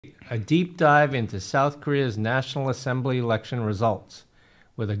a deep dive into South Korea's National Assembly election results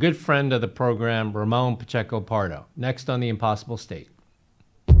with a good friend of the program, Ramon Pacheco Pardo, next on The Impossible State.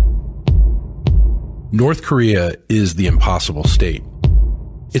 North Korea is the impossible state.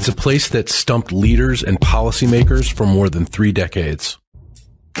 It's a place that stumped leaders and policymakers for more than 3 decades.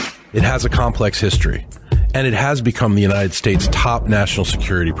 It has a complex history, and it has become the United States' top national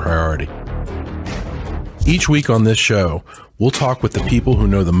security priority. Each week on this show, we'll talk with the people who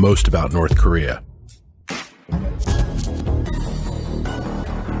know the most about North Korea.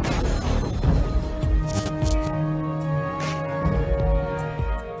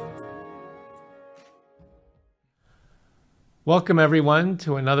 Welcome, everyone,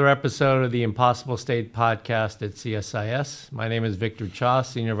 to another episode of the Impossible State podcast at CSIS. My name is Victor Cha,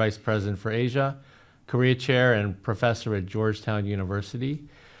 Senior Vice President for Asia, Korea Chair, and Professor at Georgetown University.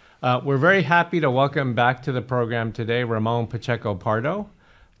 We're very happy to welcome back to the program today Ramon Pacheco Pardo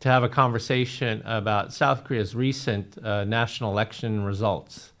to have a conversation about South Korea's recent national election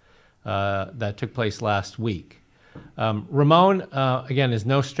results that took place last week. Ramon, again, is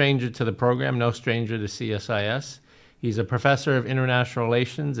no stranger to the program, no stranger to CSIS. He's a professor of international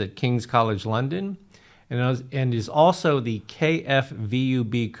relations at King's College London and is also the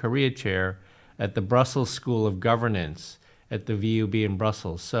KF-VUB Korea Chair at the Brussels School of Governance at the VUB in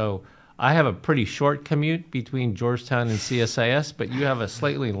Brussels. So I have a pretty short commute between Georgetown and CSIS, but you have a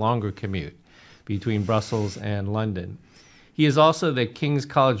slightly longer commute between Brussels and London. He is also the King's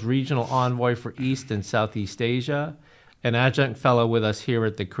College Regional Envoy for East and Southeast Asia, an adjunct fellow with us here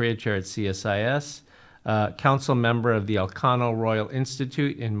at the Korea Chair at CSIS, council member of the Elcano Royal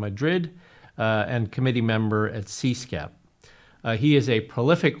Institute in Madrid, and committee member at CSCAP. He is a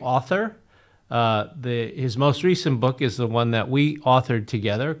prolific author. His most recent book is the one that we authored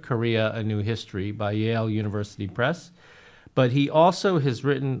together, Korea, A New History, by Yale University Press. But he also has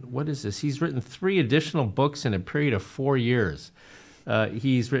written, He's written 3 additional books in a period of 4 years.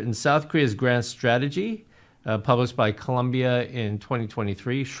 He's written South Korea's Grand Strategy, published by Columbia in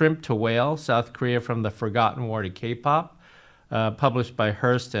 2023, Shrimp to Whale, South Korea from the Forgotten War to K-pop, published by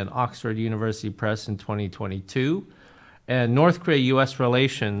Hearst and Oxford University Press in 2022, and North Korea-U.S.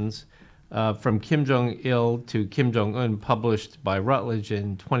 Relations, from Kim Jong-il to Kim Jong-un, published by Routledge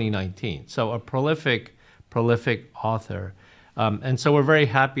in 2019. So a prolific author. And so we're very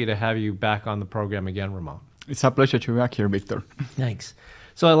happy to have you back on the program again, Ramon. It's a pleasure to be back here, Victor. Thanks.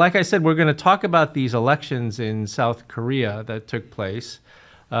 So like I said, we're going to talk about these elections in South Korea that took place.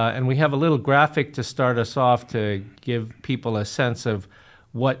 And we have a little graphic to start us off to give people a sense of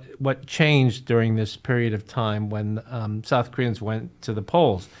what changed during this period of time when South Koreans went to the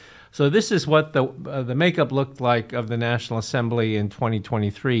polls. So this is what the makeup looked like of the National Assembly in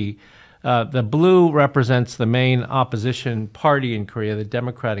 2023. The blue represents the main opposition party in Korea, the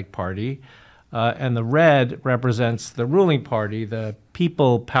Democratic Party. And the red represents the ruling party, the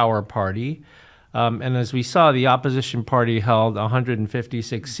People Power Party. And as we saw, the opposition party held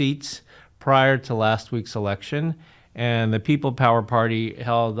 156 seats prior to last week's election, and the People Power Party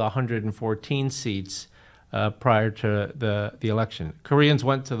held 114 seats prior to the election. Koreans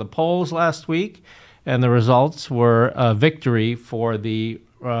went to the polls last week, and the results were a victory for the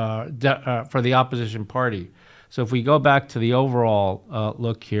opposition party. So if we go back to the overall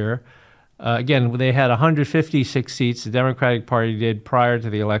look here, again, they had 156 seats, the Democratic Party did prior to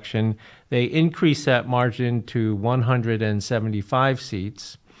the election. They increased that margin to 175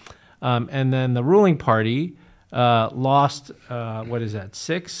 seats. And then the ruling party lost,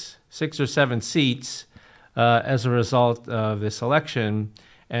 6 or 7 seats as a result of this election.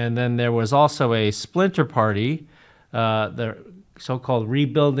 And then there was also a splinter party, the so-called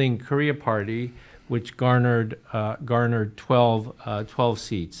Rebuilding Korea Party, which garnered 12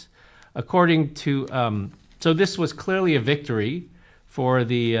 seats. According to, so this was clearly a victory for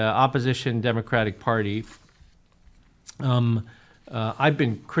the opposition Democratic Party. I've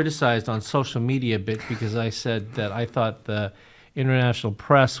been criticized on social media a bit because I said that I thought the international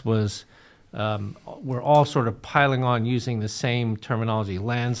press were all sort of piling on using the same terminology,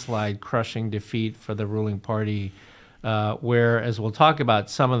 landslide, crushing defeat for the ruling party, where, as we'll talk about,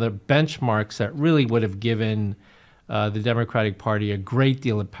 some of the benchmarks that really would have given the Democratic Party a great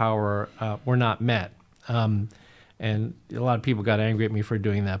deal of power were not met. And a lot of people got angry at me for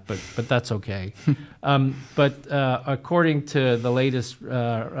doing that, but that's okay. But according to the latest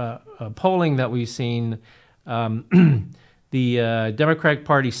polling that we've seen, the Democratic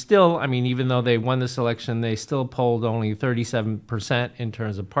Party still, I mean, even though they won this election, they still polled only 37% in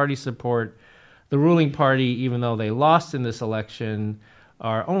terms of party support. The ruling party, even though they lost in this election,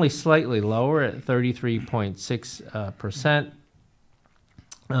 are only slightly lower at 33.6%.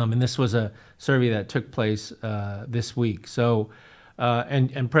 And this was a survey that took place this week. So,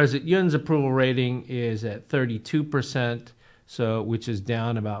 and President Yoon's approval rating is at 32%, so which is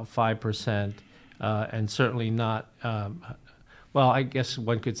down about 5%, and certainly not, well, I guess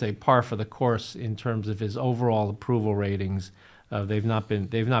one could say par for the course in terms of his overall approval ratings. They've not been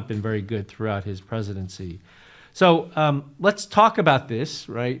very good throughout his presidency. So let's talk about this,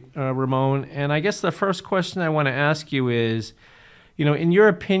 right, Ramon? And I guess the first question I want to ask you is, you know, in your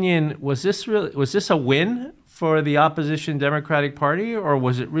opinion, was this a win for the opposition Democratic Party, or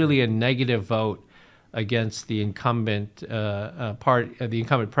was it really a negative vote against the incumbent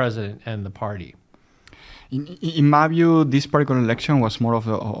president and the party? In my view, this particular election was more of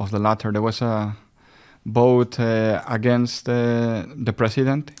the latter. There was a vote against the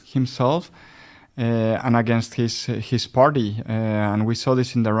president himself and against his party, and we saw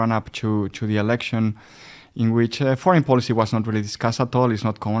this in the run-up to the election, in which foreign policy was not really discussed at all. It's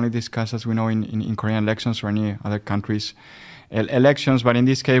not commonly discussed, as we know, in Korean elections or any other countries' elections. But in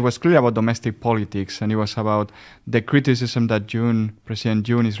this case, it was clearly about domestic politics, and it was about the criticism that President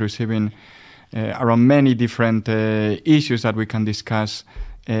Yoon is receiving around many different issues that we can discuss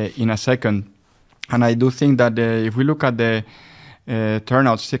in a second. And I do think that if we look at the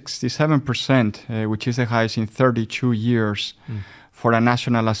turnout, 67%, which is the highest in 32 years for a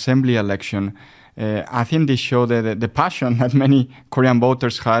National Assembly election, I think this showed the passion that many Korean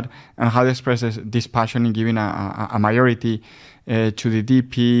voters had and how they expressed this passion in giving a majority to the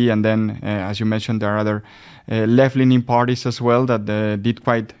DP. And then, as you mentioned, there are other left-leaning parties as well that did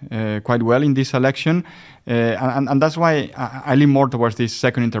quite well in this election. And that's why I lean more towards this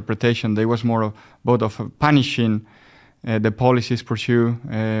second interpretation. There was more of punishing the policies pursued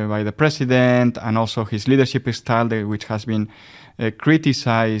by the president, and also his leadership style, which has been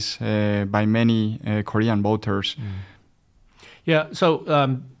criticized by many Korean voters. Yeah, so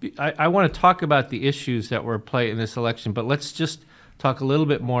I want to talk about the issues that were played in this election, but let's just talk a little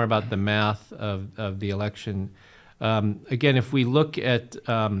bit more about the math of the election. Again, if we look at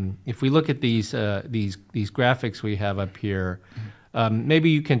these graphics we have up here, maybe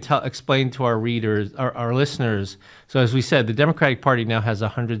you can explain to our readers, our listeners. So as we said, the Democratic Party now has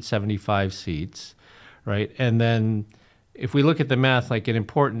 175 seats, right? And then if we look at the math, like an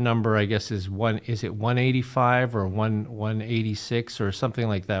important number, I guess is 185 or 186 or something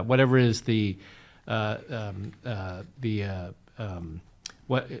like that. Whatever is you'll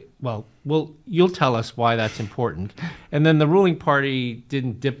tell us why that's important. And then the ruling party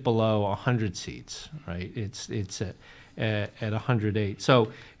didn't dip below 100 seats, right? It's at 108.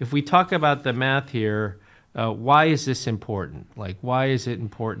 So if we talk about the math here, why is this important? Like, why is it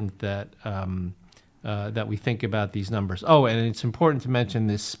important that that we think about these numbers? Oh, and it's important to mention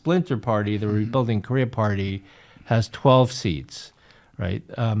this splinter party, the Rebuilding Korea Party, has 12 seats, right?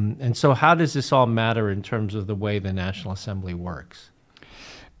 And so how does this all matter in terms of the way the National Assembly works?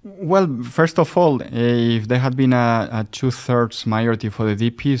 Well, first of all, if there had been a 2/3 majority for the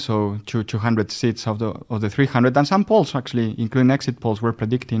DP, so 200 seats of the 300, and some polls actually, including exit polls, were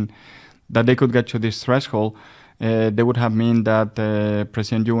predicting that they could get to this threshold, they would have meant that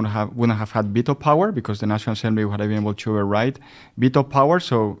President Yoon wouldn't have had veto power, because the National Assembly would have been able to override veto power,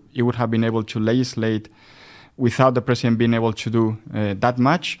 so it would have been able to legislate without the president being able to do that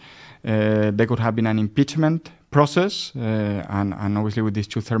much. There could have been an impeachment process, and obviously with this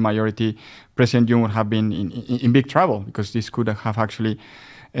 2/3 majority, President Yoon would have been in big trouble, because this could have actually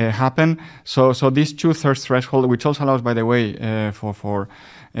happened. So this 2/3 threshold, which also allows, by the way, for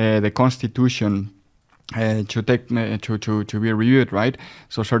the Constitution to be reviewed, right?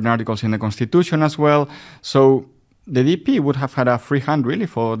 So certain articles in the Constitution as well. So the DP would have had a free hand really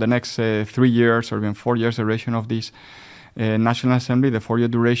for the next 3 years or even 4 years duration of this National Assembly, the 4-year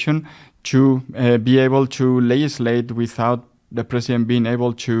duration, to be able to legislate without the president being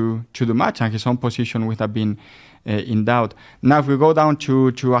able to do much, and his own position would have been in doubt. Now, if we go down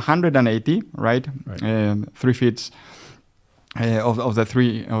to 180, right. 3/5 of the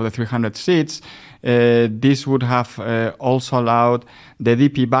 300 seats, this would have also allowed the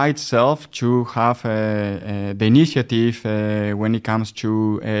DP by itself to have the initiative when it comes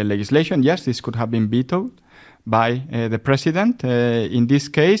to legislation. Yes, this could have been vetoed by the president in this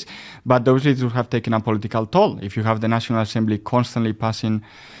case, but obviously it would have taken a political toll. If you have the National Assembly constantly passing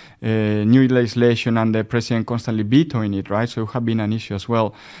new legislation and the president constantly vetoing it, right? So it would have been an issue as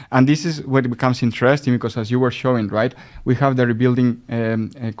well. And this is where it becomes interesting, because as you were showing, right, we have the Rebuilding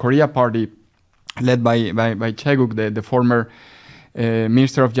Korea Party led by Chae-guk, the former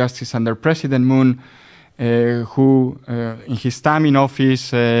Minister of Justice under President Moon, who in his time in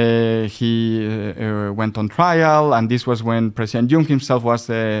office, he went on trial, and this was when President Yoon himself was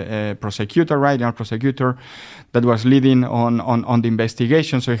the prosecutor, right, general prosecutor, that was leading on the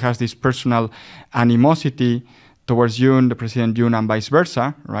investigation. So he has this personal animosity towards Yoon, the President Yoon, and vice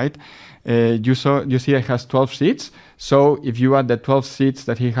versa, right? You see he has 12 seats. So if you add the 12 seats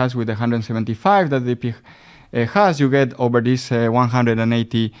that he has with the 175 that the DP has, you get over this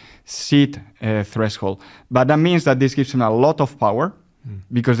 180 seat threshold. But that means that this gives him a lot of power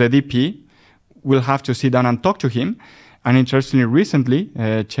because the DP will have to sit down and talk to him. And interestingly, recently,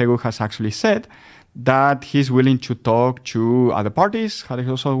 Chegu has actually said that he's willing to talk to other parties, he's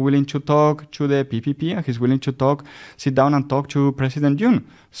also willing to talk to the PPP, and he's willing to sit down and talk to President Yoon.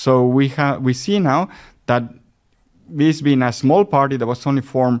 So we see now that this being a small party that was only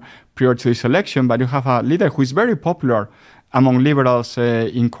formed prior to this election, but you have a leader who is very popular among liberals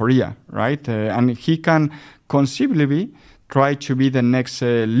in Korea, right? And he can conceivably try to be the next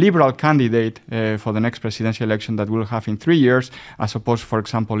liberal candidate for the next presidential election that we'll have in 3 years, as opposed, for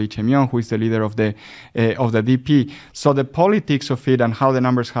example, Lee Jae-myung, who is the leader of the DP. So the politics of it and how the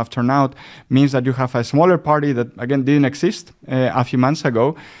numbers have turned out means that you have a smaller party that, again, didn't exist a few months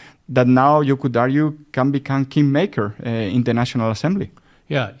ago, that now you could argue can become kingmaker in the National Assembly.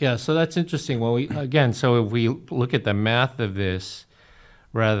 Yeah. So that's interesting. Well, so if we look at the math of this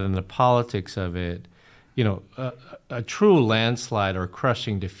rather than the politics of it, a true landslide or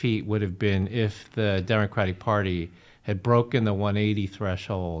crushing defeat would have been if the Democratic Party had broken the 180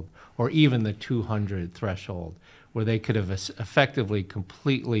 threshold or even the 200 threshold, where they could have effectively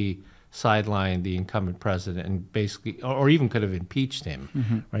completely sidelined the incumbent president and basically, or even could have impeached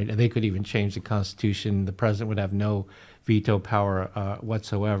him, right? And they could even change the Constitution. The president would have no veto power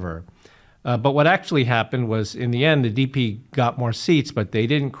whatsoever. But what actually happened was, in the end, the DP got more seats, but they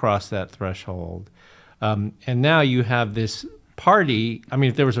didn't cross that threshold. And now you have this party. I mean,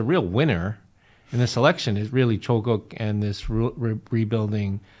 if there was a real winner in this election, it's really Choguk and this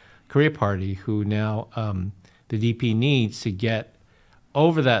rebuilding Korea Party, who now the DP needs to get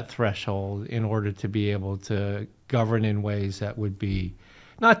over that threshold in order to be able to govern in ways that would be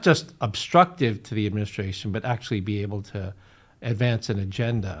not just obstructive to the administration, but actually be able to advance an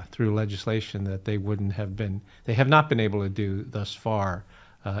agenda through legislation that they have not been able to do thus far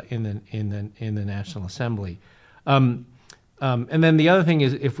in the National Assembly. And then the other thing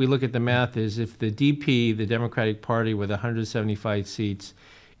is, if we look at the math, is if the DP, the Democratic Party, with 175 seats,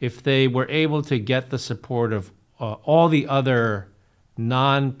 if they were able to get the support of all the other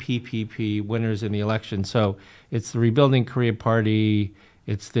non-PPP winners in the election, so it's the Rebuilding Korea Party,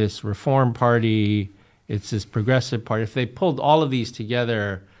 it's this Reform Party, it's this Progressive Party, if they pulled all of these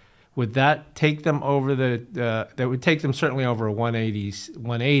together, would that take them over that would take them certainly over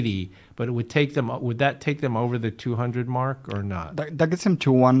 180, but would that take them over the 200 mark or not? That gets them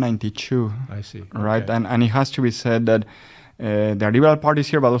to 192. I see. Right, okay. and it has to be said that there are liberal parties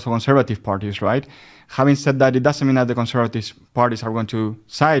here, but also conservative parties, right? Having said that, it doesn't mean that the conservative parties are going to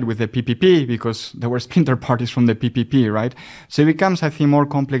side with the PPP, because there were splinter parties from the PPP, right? So it becomes, I think, more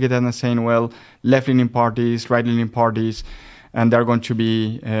complicated than saying, well, left-leaning parties, right-leaning parties, and they're going to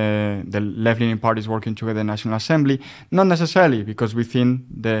be the left-leaning parties working together in the National Assembly. Not necessarily, because within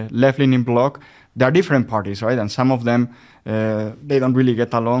the left-leaning bloc, there are different parties, right? And some of them, they don't really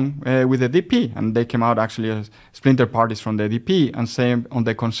get along with the DP, and they came out actually as splinter parties from the DP. And same on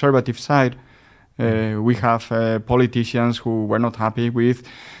the conservative side, we have politicians who were not happy with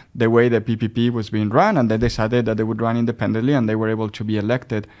the way the PPP was being run, and they decided that they would run independently, and they were able to be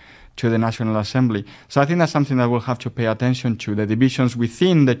elected to the National Assembly. So I think that's something that we'll have to pay attention to, the divisions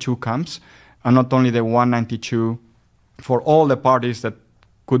within the two camps, and not only the 192 for all the parties that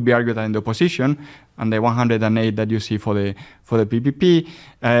could be argued in the opposition, and the 108 that you see for the PPP.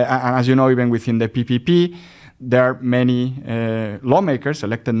 And as you know, even within the PPP, there are many lawmakers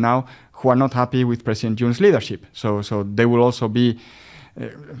elected now who are not happy with President Yoon's leadership. So they will also be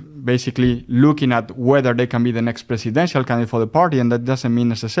basically looking at whether they can be the next presidential candidate for the party, and that doesn't mean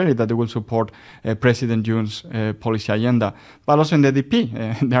necessarily that they will support President Yoon's policy agenda. But also in the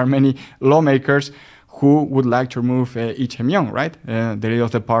DP, there are many lawmakers who would like to remove Lee Jae-myung, right, the leader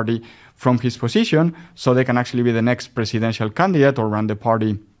of the party, from his position, so they can actually be the next presidential candidate or run the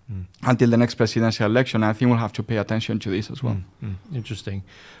party until the next presidential election. I think we'll have to pay attention to this as well. Interesting.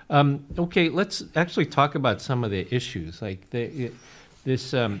 Okay, let's actually talk about some of the issues. Like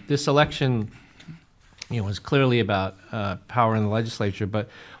this election, was clearly about power in the legislature. But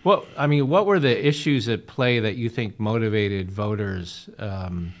what were the issues at play that you think motivated voters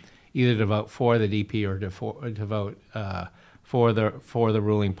either to vote for the DP or to vote for the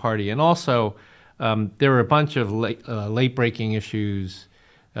ruling party? And also, there were a bunch of late-breaking issues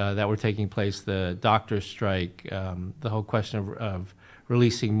that were taking place, the doctor's strike, the whole question of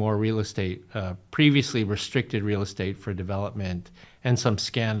releasing more real estate, previously restricted real estate for development, and some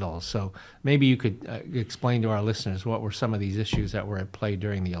scandals. So maybe you could explain to our listeners what were some of these issues that were at play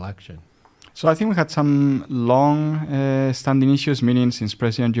during the election. So I think we had some long-standing issues, meaning since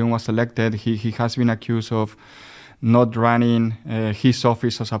President Yoon was elected, he has been accused of not running his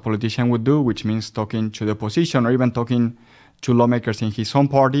office as a politician would do, which means talking to the opposition or even talking to lawmakers in his own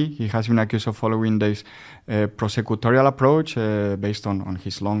party. He has been accused of following this prosecutorial approach based on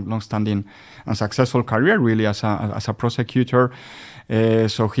his long-standing and successful career, really, as a prosecutor.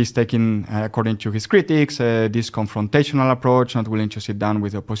 So he's taking, according to his critics, this confrontational approach, not willing to sit down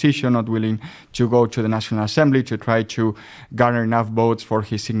with the opposition, not willing to go to the National Assembly to try to garner enough votes for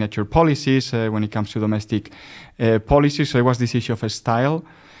his signature policies when it comes to domestic policy. So it was this issue of a style.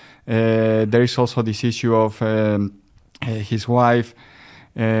 There is also this issue of his wife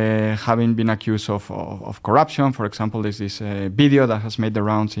having been accused of corruption. For example, there's this video that has made the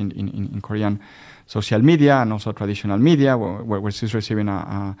rounds in Korean social media and also traditional media where she's receiving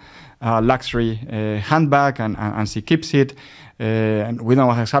a luxury handbag and she keeps it. And we don't know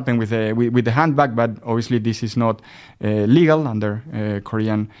what has happened with the handbag, but obviously this is not legal under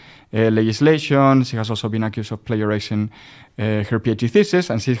Korean legislation. She has also been accused of plagiarizing her PhD thesis,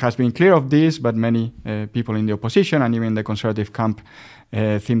 and she has been clear of this, but many people in the opposition and even the conservative camp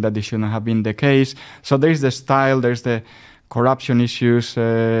think that this shouldn't have been the case. So there's the style, there's the corruption issues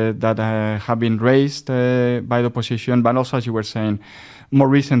that have been raised by the opposition, but also, as you were saying, more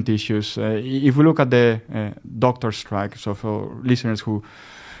recent issues. If we look at the doctor strike, so for listeners who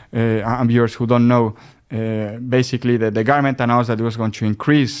and viewers who don't know, basically the government announced that it was going to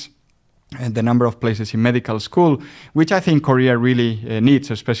increase the number of places in medical school, which I think Korea really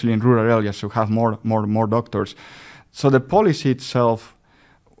needs, especially in rural areas, to have more doctors. So the policy itself,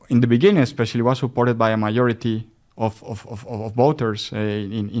 in the beginning especially, was supported by a majority of voters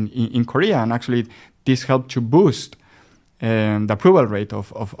in Korea, and actually this helped to boost the approval rate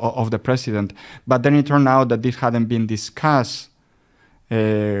of the president. But then it turned out that this hadn't been discussed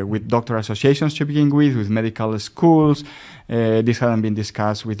with doctor associations to begin with medical schools. This hadn't been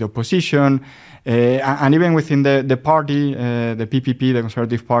discussed with the opposition. And even within the party, the PPP, the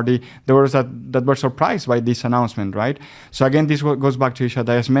Conservative Party, there was that were surprised by this announcement, right? So again, this goes back to issue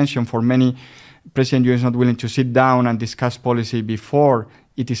that I just mentioned. For many, President Yoon is not willing to sit down and discuss policy before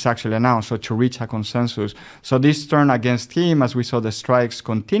it is actually announced, so to reach a consensus. So this turned against him, as we saw the strikes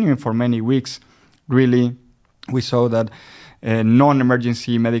continuing for many weeks. Really, we saw that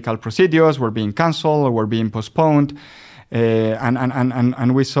non-emergency medical procedures were being canceled or were being postponed.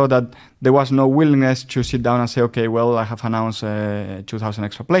 And we saw that there was no willingness to sit down and say, okay, well, I have announced 2,000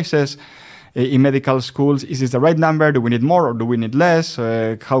 extra places in medical schools. Is this the right number? Do we need more or do we need less?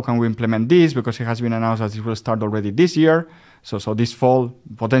 How can we implement this? Because it has been announced that it will start already this year. So this fall,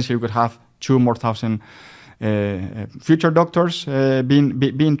 potentially we could have 2,000 future doctors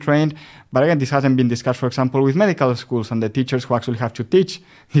being trained. But again, this hasn't been discussed, for example, with medical schools and the teachers who actually have to teach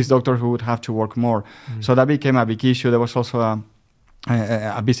these doctors who would have to work more. So that became a big issue. There was also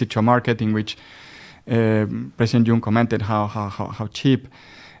a visit to a market in which President Yoon commented how cheap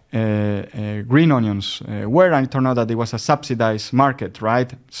green onions were, and it turned out that it was a subsidized market,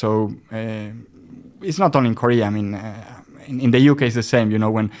 right? So it's not only in Korea. I mean, in the UK it's the same. You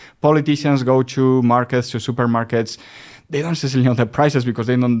know, when politicians go to markets, to supermarkets, they don't necessarily know the prices because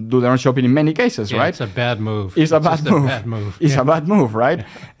they don't do their own shopping in many cases, right? It's a bad move. It's a bad move. It's a bad move, right?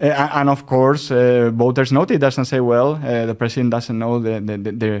 And of course, voters note it doesn't say, well, the president doesn't know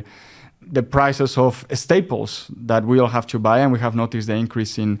the prices of staples that we all have to buy, and we have noticed the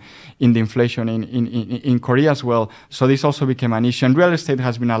increase in the inflation in Korea as well. So this also became an issue. And real estate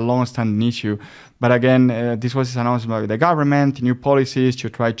has been a long-standing issue, but again, this was announced by the government, new policies to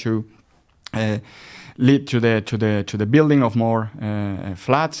try to lead to the building of more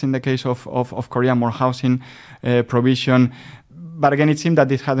flats in the case of Korea, more housing provision. But again, it seemed that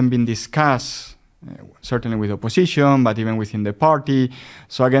this hadn't been discussed. Certainly with opposition, but even within the party.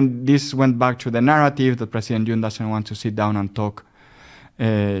 So again, this went back to the narrative that President Yoon doesn't want to sit down and talk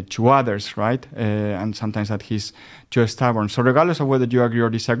to others, right? And sometimes that he's too stubborn. So regardless of whether you agree or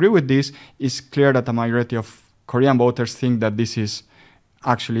disagree with this, it's clear that the majority of Korean voters think that this is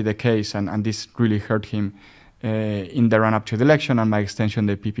actually the case, and this really hurt him in the run-up to the election, and by extension,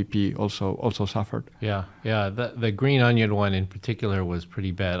 the PPP also suffered. Yeah. The green onion one in particular was pretty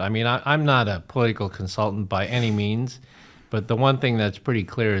bad. I mean, I'm not a political consultant by any means, but the one thing that's pretty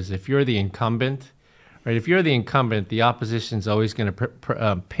clear is if you're the incumbent, right? If you're the incumbent, the opposition's always going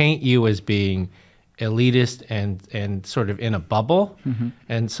to paint you as being elitist and sort of in a bubble.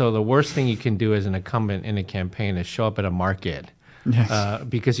 And so the worst thing you can do as an incumbent in a campaign is show up at a market. Yes.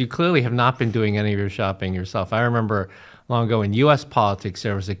 Because you clearly have not been doing any of your shopping yourself. I remember long ago in U.S. politics,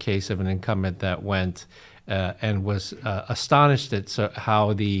 there was a case of an incumbent that went and was astonished at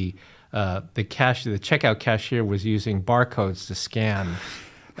how the checkout cashier was using barcodes to scan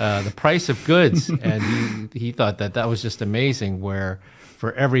the price of goods, and he thought that was just amazing. Where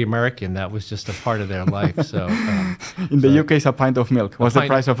for every American, that was just a part of their life. So in the UK, it's a pint of milk. What's the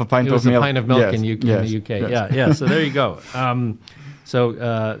price of a pint of milk? It was a pint of milk yes. in the UK. Yes. Yeah. So there you go.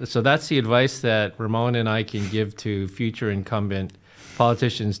 So that's the advice that Ramon and I can give to future incumbent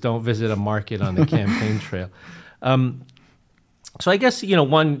politicians. Don't visit a market on the campaign trail. So I guess,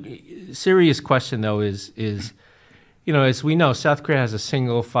 one serious question, though, is as we know, South Korea has a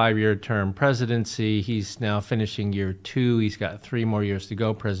single 5-year term presidency. He's now finishing year 2. He's got 3 more years to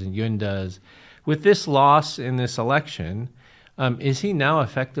go. President Yoon does. With this loss in this election, is he now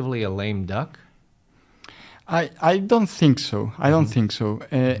effectively a lame duck? I don't think so. I don't think so.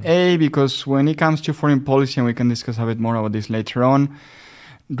 Because when it comes to foreign policy, and we can discuss a bit more about this later on,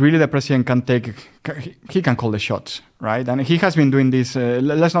 really the president he can call the shots, right? And he has been doing this.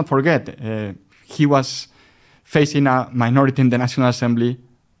 Let's not forget, he was facing a minority in the National Assembly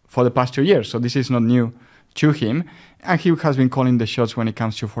for the past 2 years. So this is not new to him. And he has been calling the shots when it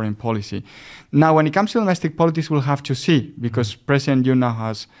comes to foreign policy. Now, when it comes to domestic politics, we'll have to see, because President Yoon now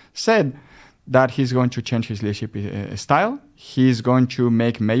has said that he's going to change his leadership style. He's going to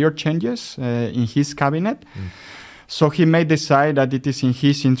make major changes in his cabinet. So he may decide that it is in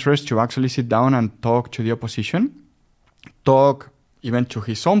his interest to actually sit down and talk to the opposition, talk even to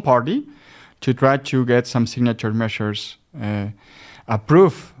his own party, to try to get some signature measures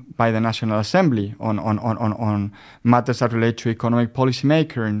approved by the National Assembly on matters that relate to economic policy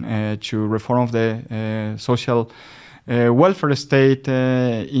making, to reform of the social welfare state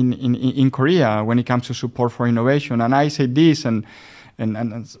in Korea when it comes to support for innovation. And I say this, and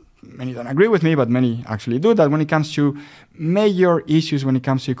many don't agree with me, but many actually do, that when it comes to major issues, when it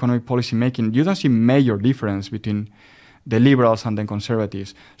comes to economic policy making, you don't see major difference between the liberals and the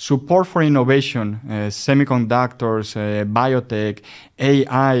conservatives. Support for innovation, semiconductors, biotech,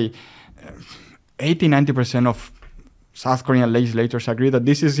 AI, 80-90% of South Korean legislators agree that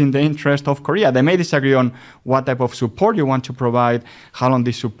this is in the interest of Korea. They may disagree on what type of support you want to provide, how long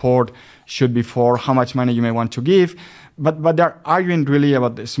this support should be for, how much money you may want to give, but they're arguing really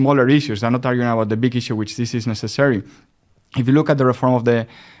about the smaller issues. They're not arguing about the big issue, which this is necessary. If you look at the reform of the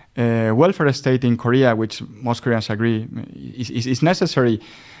welfare state in Korea, which most Koreans agree is necessary,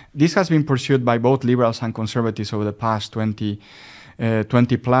 this has been pursued by both liberals and conservatives over the past 20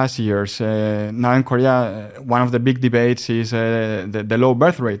 plus years. Now in Korea, one of the big debates is the low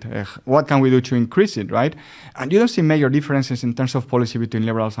birth rate. What can we do to increase it, right? And you don't see major differences in terms of policy between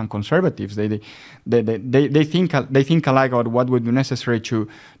liberals and conservatives. They think alike about what would be necessary to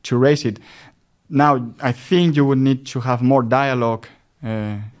raise it. Now, I think you would need to have more dialogue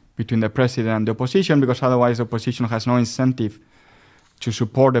between the president and the opposition, because otherwise the opposition has no incentive to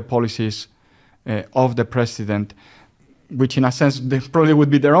support the policies of the president, which in a sense they probably would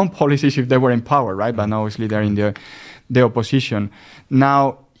be their own policies if they were in power, right? But obviously they're in the opposition.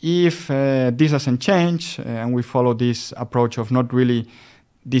 Now, if this doesn't change and we follow this approach of not really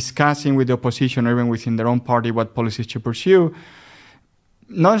discussing with the opposition or even within their own party what policies to pursue,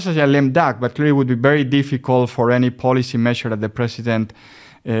 not necessarily a lame duck, but clearly it would be very difficult for any policy measure that the president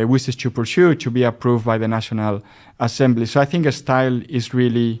wishes to pursue to be approved by the National Assembly. So I think a style is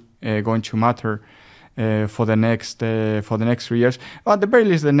really going to matter for the next 3 years, or at the very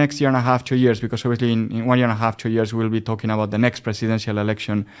least the next 1.5 to 2 years, because obviously in 1.5 to 2 years we'll be talking about the next presidential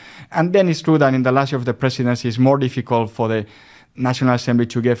election. And then it's true that in the last year of the presidency it's more difficult for the National Assembly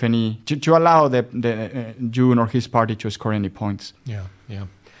to give to allow the Yoon or his party to score any points. Yeah.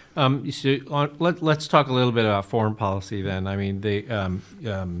 Let's talk a little bit about foreign policy then. I mean,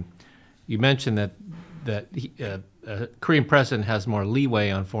 you mentioned that Korean president has more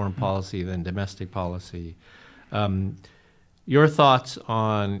leeway on foreign policy than domestic policy. Your thoughts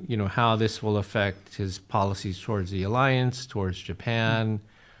on how this will affect his policies towards the alliance, towards Japan,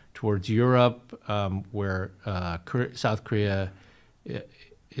 towards Europe, where South Korea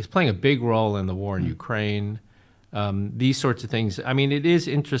is playing a big role in the war in Ukraine. These sorts of things. I mean, it is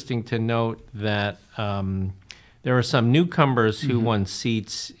interesting to note that there are some newcomers who won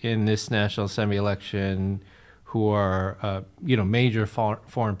seats in this National Assembly election who are, major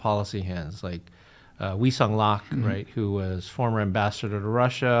foreign policy hands, like Wee Sung-lak, right, who was former ambassador to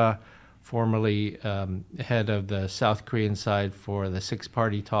Russia, formerly head of the South Korean side for the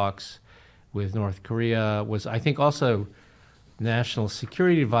Six-Party talks with North Korea, was, I think, also national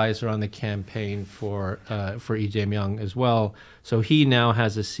security advisor on the campaign for Lee Jae-myung as well. So he now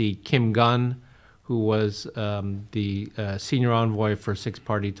has a seat. Kim Gun, who was the senior envoy for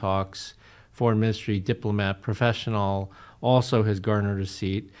six-party talks, foreign ministry diplomat, professional, also has garnered a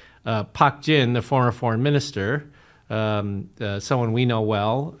seat. Park Jin, the former foreign minister, someone we know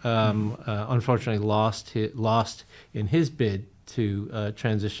well, unfortunately lost in his bid to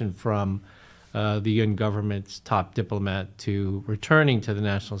transition from the Yoon government's top diplomat to returning to the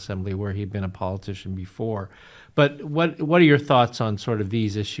National Assembly, where he'd been a politician before. But what are your thoughts on sort of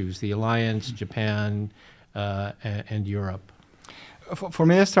these issues, the alliance, Japan, and Europe? For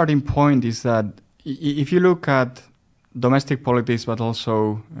me, the starting point is that if you look at domestic politics, but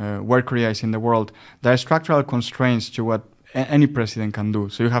also where Korea is in the world, there are structural constraints to what any president can do.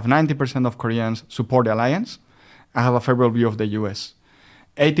 So you have 90% of Koreans support the alliance. I have a favorable view of the US.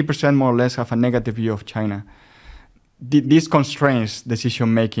 80% more or less have a negative view of China. This constrains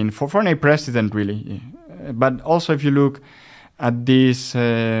decision-making for any president, really. But also if you look at this,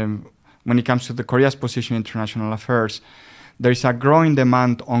 when it comes to the Korea's position in international affairs, there is a growing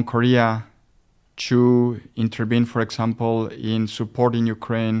demand on Korea to intervene, for example, in supporting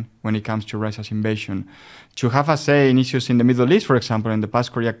Ukraine when it comes to Russia's invasion. To have a say in issues in the Middle East, for example, in the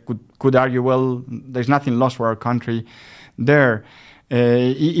past, Korea could argue, well, there's nothing lost for our country there.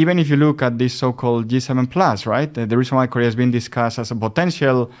 Even if you look at this so-called G7+, right? The reason why Korea has been discussed as a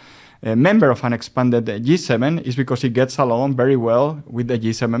potential member of an expanded G7 is because it gets along very well with the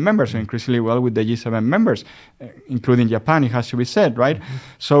G7 members, or increasingly well with the G7 members, including Japan, it has to be said, right? Mm-hmm.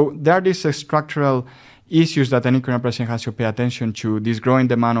 So there are these structural issues that any Korean president has to pay attention to, this growing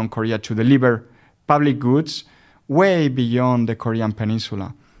demand on Korea to deliver public goods way beyond the Korean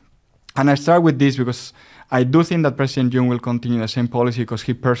peninsula. And I start with this because I do think that President Yoon will continue the same policy because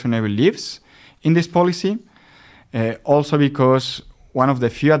he personally believes in this policy. Also because one of the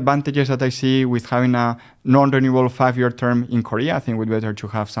few advantages that I see with having a non-renewable 5-year term in Korea, I think it would be better to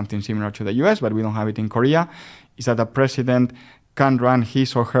have something similar to the US, but we don't have it in Korea, is that a president can run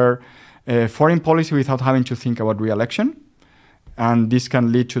his or her foreign policy without having to think about re-election. And this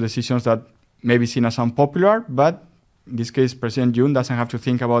can lead to decisions that may be seen as unpopular, but in this case, President Yoon doesn't have to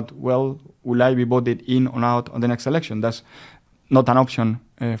think about, well, will I be voted in or out on the next election? That's not an option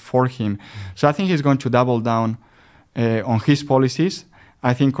for him. So I think he's going to double down on his policies.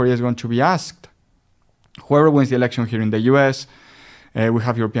 I think Korea is going to be asked, whoever wins the election here in the US, we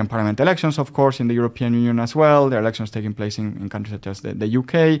have European Parliament elections, of course, in the European Union as well. There are elections taking place in countries such as the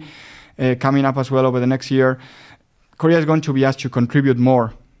UK, coming up as well over the next year. Korea is going to be asked to contribute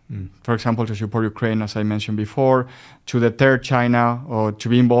more, for example, to support Ukraine, as I mentioned before, to deter China, or to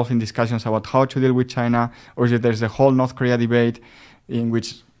be involved in discussions about how to deal with China, or if there's the whole North Korea debate in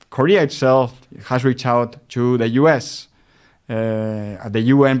which Korea itself has reached out to the US at the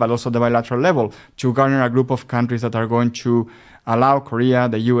UN, but also the bilateral level, to garner a group of countries that are going to allow Korea,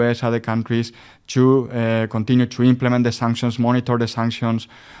 the US, other countries to continue to implement the sanctions, monitor the sanctions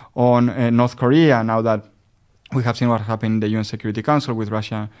on North Korea, now that we have seen what happened in the UN Security Council with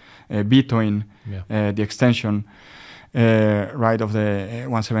Russia vetoing the extension right, of the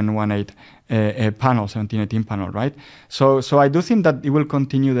 1718 panel, 1718 panel, right? So I do think that it will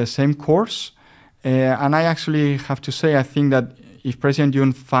continue the same course. And I actually have to say, I think that if President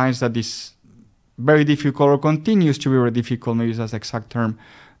Yoon finds that it's very difficult, or continues to be very difficult, maybe that's the exact term,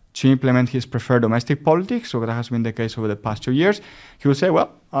 to implement his preferred domestic politics, so that has been the case over the past 2 years, he will say,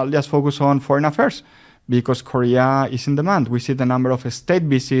 well, I'll just focus on foreign affairs, because Korea is in demand. We see the number of state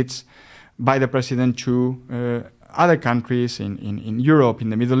visits by the president to other countries in Europe, in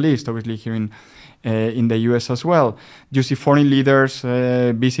the Middle East, obviously here in the US as well. You see foreign leaders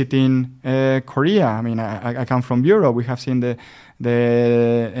visiting Korea. I mean, I come from Europe. We have seen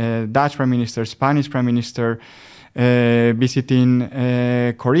the Dutch Prime Minister, Spanish Prime Minister visiting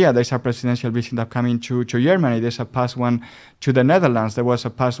Korea. There's a presidential visit upcoming to Germany. There's a past one to the Netherlands. There was a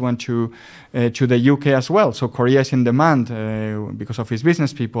past one to the UK as well. So Korea is in demand because of its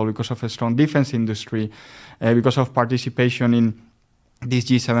business people, because of a strong defense industry, because of participation in this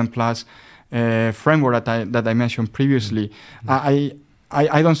G7+ framework that I mentioned previously. I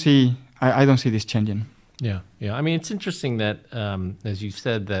don't see this changing. Yeah. I mean, it's interesting that, as you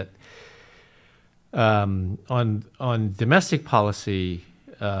said, that on domestic policy,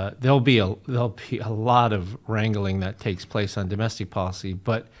 there'll be a lot of wrangling that takes place on domestic policy,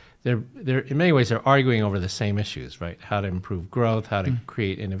 but they're in many ways they're arguing over the same issues, right? How to improve growth, how to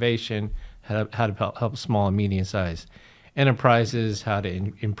create innovation, how to help small and medium-sized enterprises, how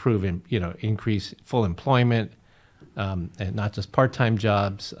to improve and increase full employment, and not just part-time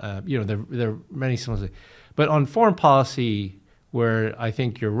jobs. There are many similarities. But on foreign policy, where I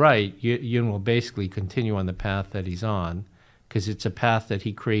think you're right, Yoon will basically continue on the path that he's on, because it's a path that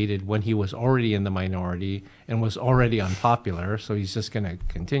he created when he was already in the minority and was already unpopular. So he's just going to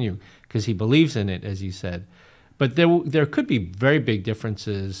continue because he believes in it, as you said. But there could be very big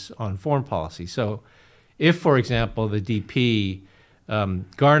differences on foreign policy. So if, for example, the DP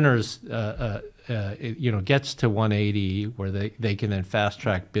garners, gets to 180, where they can then fast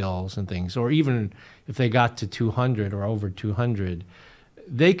track bills and things, or even if they got to 200 or over 200,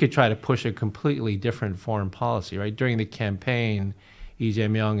 they could try to push a completely different foreign policy, right? During the campaign, Lee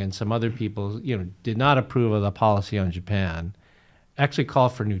Jae-myung and some other people, did not approve of the policy on Japan, actually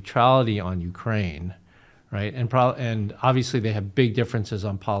called for neutrality on Ukraine, right? And obviously they have big differences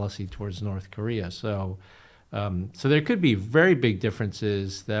on policy towards North Korea. So there could be very big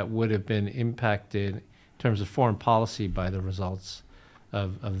differences that would have been impacted in terms of foreign policy by the results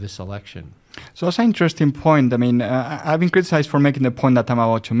of this election. So that's an interesting point. I mean, I've been criticized for making the point that I'm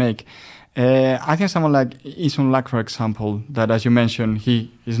about to make. I think someone like Lee Sun-lak, for example, that, as you mentioned,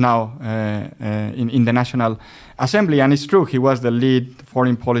 he is now in the National Assembly, and it's true, he was the lead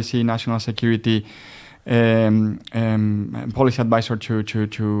foreign policy, national security policy advisor to Lee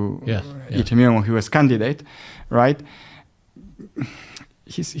Jae-myung when he was candidate, right?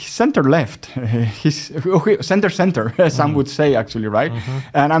 He's center-left, he's center-center, some would say, actually, right?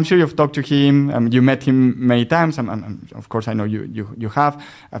 And I'm sure you've talked to him, you met him many times, and of course I know you have.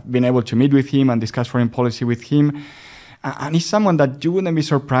 I've been able to meet with him and discuss foreign policy with him. And he's someone that you wouldn't be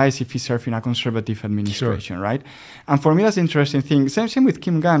surprised if he served in a conservative administration, sure. right? And for me, that's an interesting thing. Same with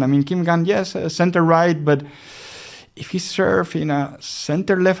Kim Gun. I mean, Kim Gun, yes, center-right, but if he served in a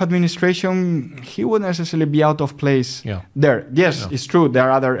center-left administration, he wouldn't necessarily be out of place there. Yes, it's true. There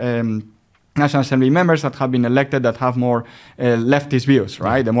are other National Assembly members that have been elected that have more leftist views,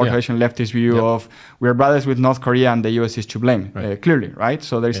 right? The more traditional leftist view of we're brothers with North Korea and the US is to blame, clearly, right?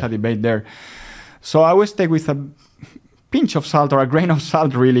 So there's a debate there. So I always take with a pinch of salt or a grain of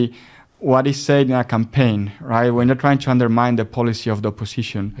salt, really, what is said in a campaign, right? When you're trying to undermine the policy of the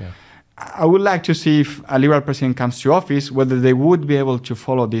opposition. I would like to see if a liberal president comes to office, whether they would be able to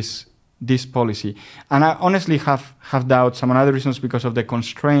follow this policy. And I honestly have doubts, among other reasons, because of the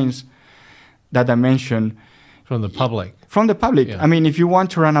constraints that I mentioned. From the public. From the public. I mean, if you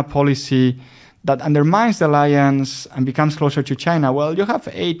want to run a policy that undermines the alliance and becomes closer to China, well, you have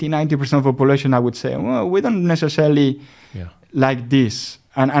 80, 90% of the population, I would say, well, we don't necessarily like this.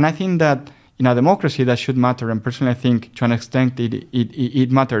 And I think that in a democracy that should matter, and personally I think to an extent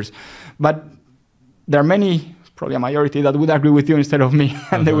it matters. But there are many, probably a majority, that would agree with you instead of me,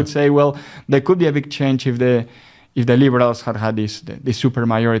 and they would say, well, there could be a big change if the liberals had this super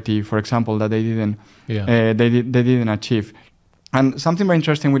majority, for example, that they didn't achieve. And something very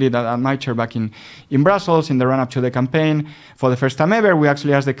interesting we did at my chair back in Brussels in the run-up to the campaign, for the first time ever, we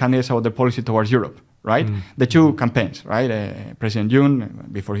actually asked the candidates about their policy towards Europe, right? The two campaigns, right? President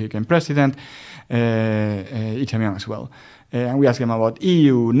Yoon, before he became president, Lee Jae-myung as well. And we asked them about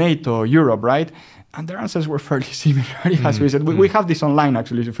EU, NATO, Europe, right? And their answers were fairly similar, as we said. We have this online,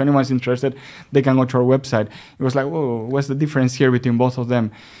 actually. If anyone's interested, they can go to our website. It was like, whoa, what's the difference here between both of them?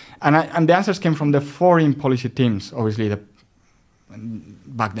 And the answers came from the foreign policy teams, obviously.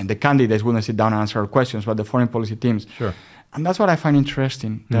 Back then, the candidates wouldn't sit down and answer our questions, but the foreign policy teams. Sure. And that's what I find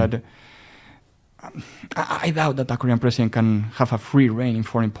interesting, that I doubt that a Korean president can have a free reign in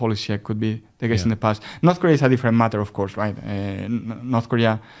foreign policy. It could be the case in the past. North Korea is a different matter, of course, right? North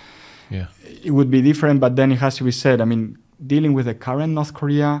Korea, it would be different, but then it has to be said, I mean, dealing with the current North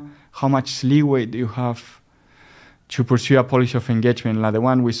Korea, how much leeway do you have to pursue a policy of engagement like the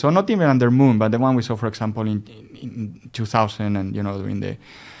one we saw, not even under Moon, but the one we saw, for example, in 2000 and, during the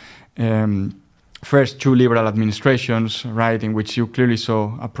first two liberal administrations, right, in which you clearly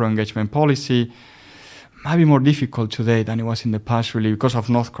saw a pro-engagement policy, might be more difficult today than it was in the past, really, because of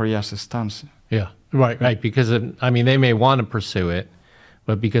North Korea's stance. Yeah, right. Because, they may want to pursue it,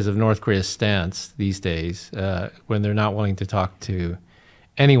 but because of North Korea's stance these days, when they're not willing to talk to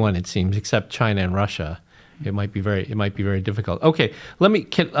anyone, it seems, except China and Russia, it might be very difficult. Okay,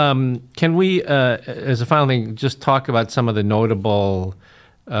 can we, as a final thing, just talk about some of the notable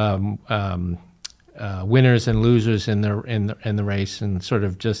winners and losers in the race, and sort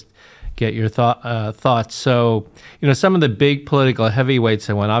of just get your thoughts. So, some of the big political heavyweights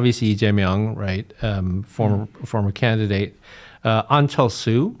that won, obviously Lee Jae-myung, right, former candidate, An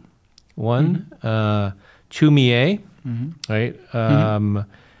Chol-soo won, Chu Mi-ae, right,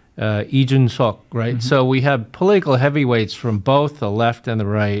 Lee Jun-suk, right. So we have political heavyweights from both the left and the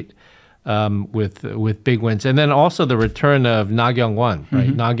right with big wins. And then also the return of Na Kyung-won,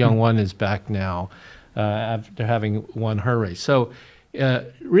 right? Na Kyung-won is back now after having won her race. So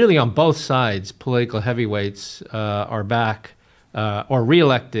really on both sides, political heavyweights are back or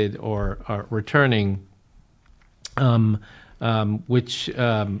reelected or are returning, which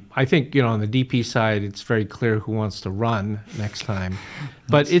I think, on the DP side, it's very clear who wants to run next time.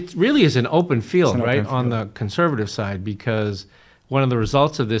 But it really is an open field, right, on the conservative side, because one of the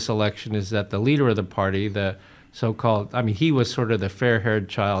results of this election is that the leader of the party, the so-called, he was sort of the fair-haired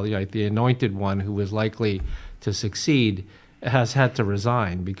child, the anointed one who was likely to succeed, has had to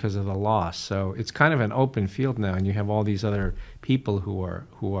resign because of the loss. So it's kind of an open field now, and you have all these other people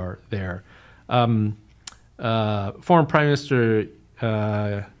who are there. Former Prime Minister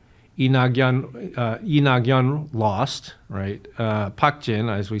Lee Na-kyun lost, right? Park Jin,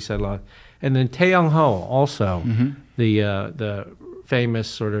 as we said, lost, and then Tae Young-ho also, the famous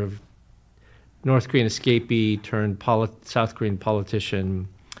sort of North Korean escapee turned South Korean politician,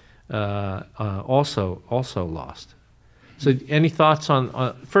 also lost. So, any thoughts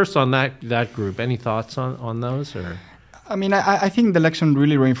on first on that group? Any thoughts on those or? I think the election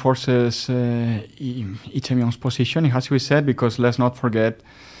really reinforces Lee Jae-myung's position, it has to be said, because let's not forget,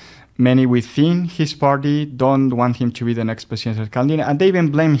 many within his party don't want him to be the next presidential candidate, and they even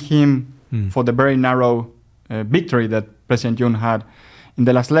blame him for the very narrow victory that President Yoon had in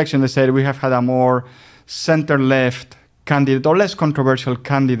the last election. They said we have had a more center-left candidate or less controversial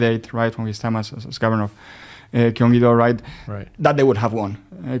candidate, right, from his time as governor of Gyeonggi-do, right, that they would have won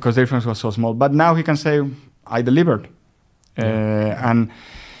because the difference was so small. But now he can say, I delivered. And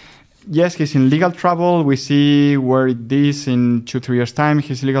yes, he's in legal trouble. We see where it is in 2-3 years' time,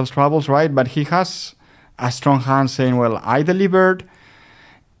 his legal troubles, right? But he has a strong hand saying, well, I delivered.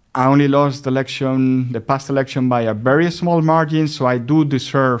 I only lost the past election by a very small margin, so I do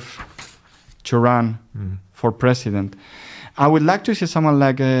deserve to run for president. I would like to see someone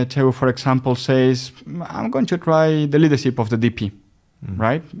like Chegu, for example, says, I'm going to try the leadership of the DP.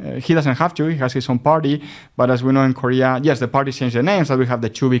 Right? He doesn't have to. He has his own party. But as we know in Korea, yes, the parties change their names. But we have the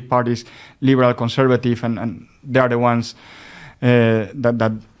two big parties, liberal, conservative, and they are the ones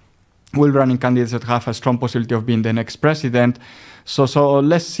that will run in candidates that have a strong possibility of being the next president. So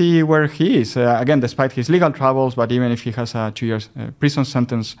let's see where he is. Again, despite his legal troubles, but even if he has a 2 years prison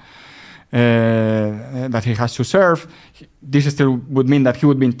sentence that he has to serve, this still would mean that he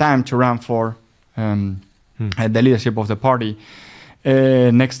would be in time to run for the leadership of the party.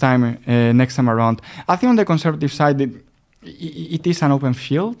 Next time around. I think on the conservative side, it is an open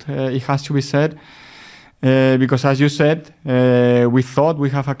field, it has to be said, because as you said, we thought we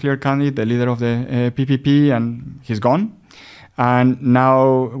have a clear candidate, the leader of the PPP, and he's gone. And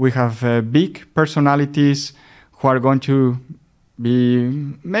now we have big personalities who are going to be,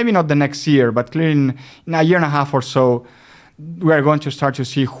 maybe not the next year, but clearly in a year and a half or so, we are going to start to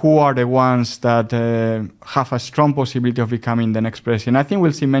see who are the ones that have a strong possibility of becoming the next president. I think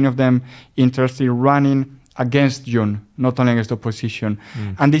we'll see many of them interested in running against Yoon, not only against the opposition.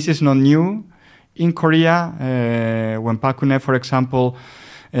 And this is not new in Korea. When Park Geun-hye, for example,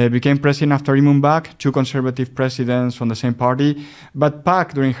 became president after Lee Myung-bak, two conservative presidents from the same party. But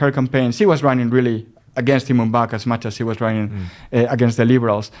Park, during her campaign, she was running really against Lee Myung-bak as much as she was running against the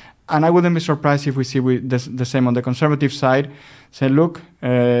liberals. And I wouldn't be surprised if we see the same on the conservative side. Say, look,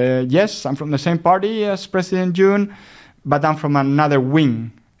 yes, I'm from the same party as President Yoon, but I'm from another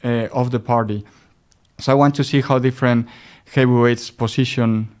wing of the party. So I want to see how different heavyweights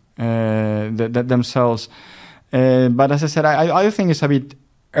position themselves. But as I said, I think it's a bit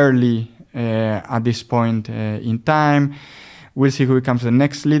early at this point in time. We'll see who becomes the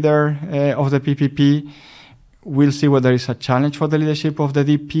next leader of the PPP. We'll see whether it's a challenge for the leadership of the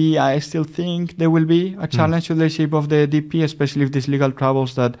DP. I still think there will be a challenge to the leadership of the DP, especially if these legal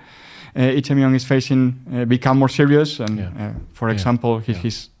troubles that Lee Jae-myung is facing become more serious. And for example,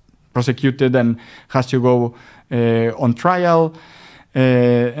 he's prosecuted and has to go on trial.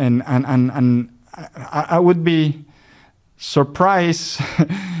 And I would be surprised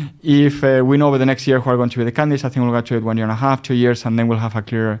if we know over the next year who are going to be the candidates. I think we'll go to it 1 year and a half, 2 years, and then we'll have a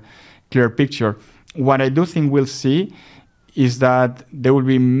clear picture. What I do think we'll see is that there will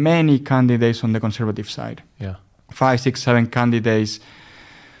be many candidates on the conservative side. 5, 6, 7 candidates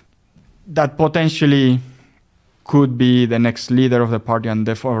that potentially could be the next leader of the party and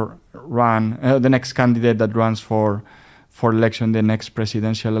therefore run the next candidate that runs for election, the next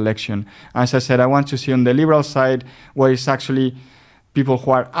presidential election. As I said, I want to see on the liberal side where it's actually people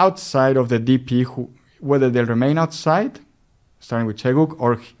who are outside of the DP, whether they'll remain outside, starting with Cheguk,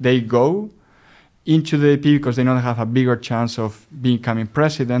 or they go into the DP because they know they have a bigger chance of becoming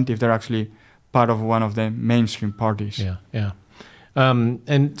president if they're actually part of one of the mainstream parties. Yeah, yeah.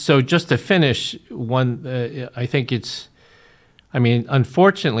 And so just to finish, I think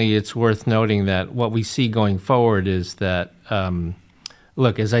unfortunately, it's worth noting that what we see going forward is that,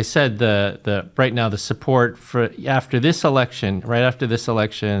 look, as I said, right now the support right after this election,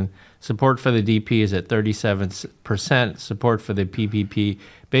 support for the DP is at 37%, support for the PPP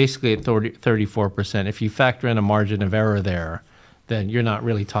basically at 34%. If you factor in a margin of error there, then you're not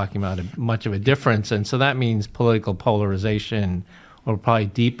really talking about much of a difference. And so that means political polarization will probably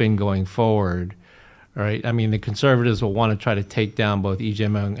deepen going forward. Right? I mean, the conservatives will want to try to take down both Lee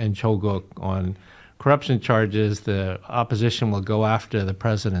Jae-myung and Cho-guk on corruption charges. The opposition will go after the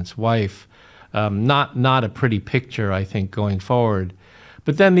president's wife. Not a pretty picture, I think, going forward.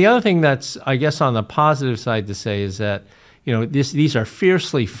 But then the other thing that's, I guess, on the positive side to say is that, these are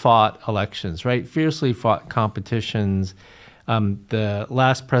fiercely fought elections, right? Fiercely fought competitions. The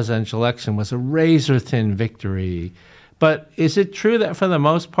last presidential election was a razor-thin victory. But is it true that for the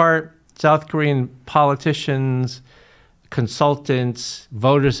most part, South Korean politicians, consultants,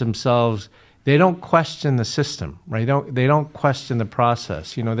 voters themselves, they don't question the system, right? They don't question the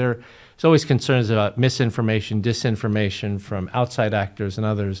process. There's always concerns about misinformation, disinformation from outside actors and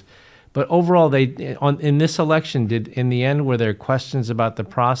others. But overall, in this election, in the end, were there questions about the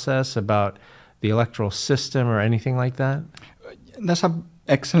process, about the electoral system or anything like that? That's an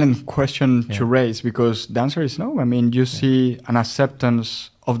excellent question to raise because the answer is no. I mean, you see an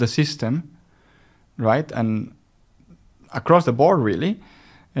acceptance of the system, right? And across the board, really.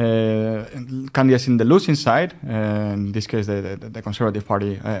 Candidates in the losing side, in this case, the Conservative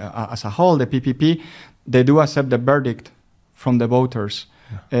Party as a whole, the PPP, they do accept the verdict from the voters.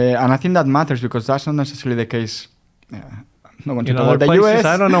 And I think that matters because that's not necessarily the case. I'm not going to talk about the US.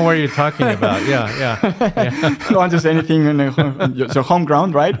 I don't know where you're talking about. Yeah. I don't want to say anything on your home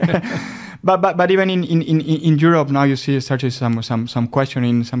ground, right? But even in Europe now, you see started some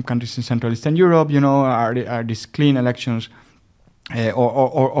questioning in some countries in Central Eastern Europe. Are these clean elections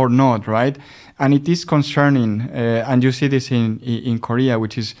or not, right? And it is concerning, and you see this in Korea,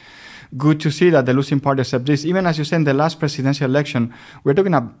 which is good to see that the losing party accepts this. Even as you said, in the last presidential election, we're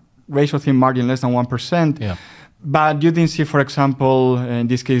talking a ratio-thin margin less than 1%. Yeah. But you didn't see, for example, in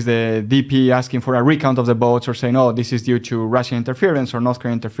this case, the DP asking for a recount of the votes or saying, oh, this is due to Russian interference or North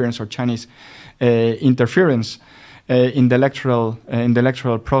Korean interference or Chinese interference in the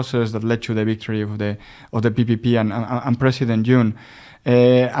electoral process that led to the victory of the PPP and President Yoon.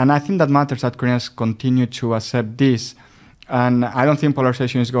 And I think that matters that Koreans continue to accept this. And I don't think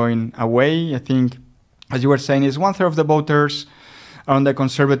polarization is going away. I think, as you were saying, is 1/3 of the voters on the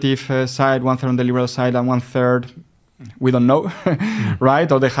conservative side, 1/3 on the liberal side, and 1/3, we don't know,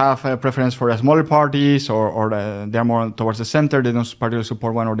 right? Or they have a preference for smaller parties, or they're more towards the center. They don't particularly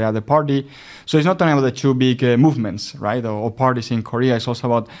support one or the other party. So it's not only about the two big movements, right, or parties in Korea. It's also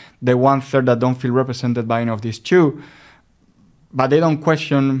about the 1/3 that don't feel represented by any of these two. But they don't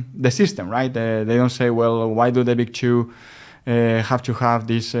question the system, right? They don't say, well, why do the big two have to have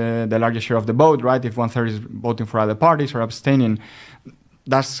this the largest share of the vote, right? If 1/3 is voting for other parties or abstaining,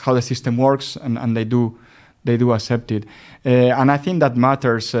 that's how the system works, and they do accept it. And I think that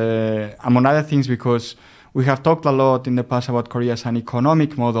matters, among other things, because we have talked a lot in the past about Korea as an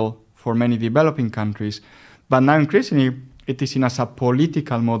economic model for many developing countries, but now increasingly it is seen as a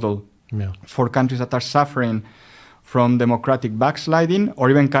political model for countries that are suffering from democratic backsliding, or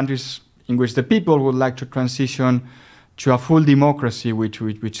even countries in which the people would like to transition to a full democracy,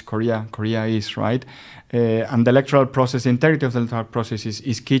 which Korea is, right? And the electoral process, the integrity of the electoral process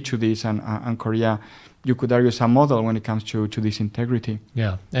is key to this, and Korea, you could argue, is a model when it comes to this integrity.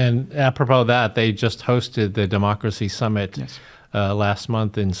 Yeah, and apropos of that, they just hosted the Democracy Summit last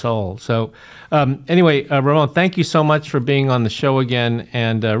month in Seoul. So anyway, Ramon, thank you so much for being on the show again,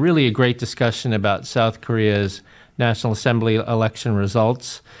 and really a great discussion about South Korea's National Assembly election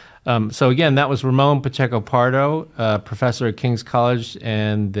results. So again, that was Ramon Pacheco Pardo, professor at King's College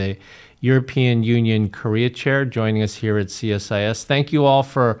and the European Union Korea Chair, joining us here at CSIS. Thank you all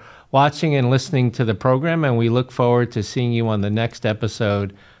for watching and listening to the program, and we look forward to seeing you on the next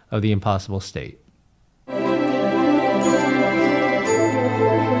episode of The Impossible State.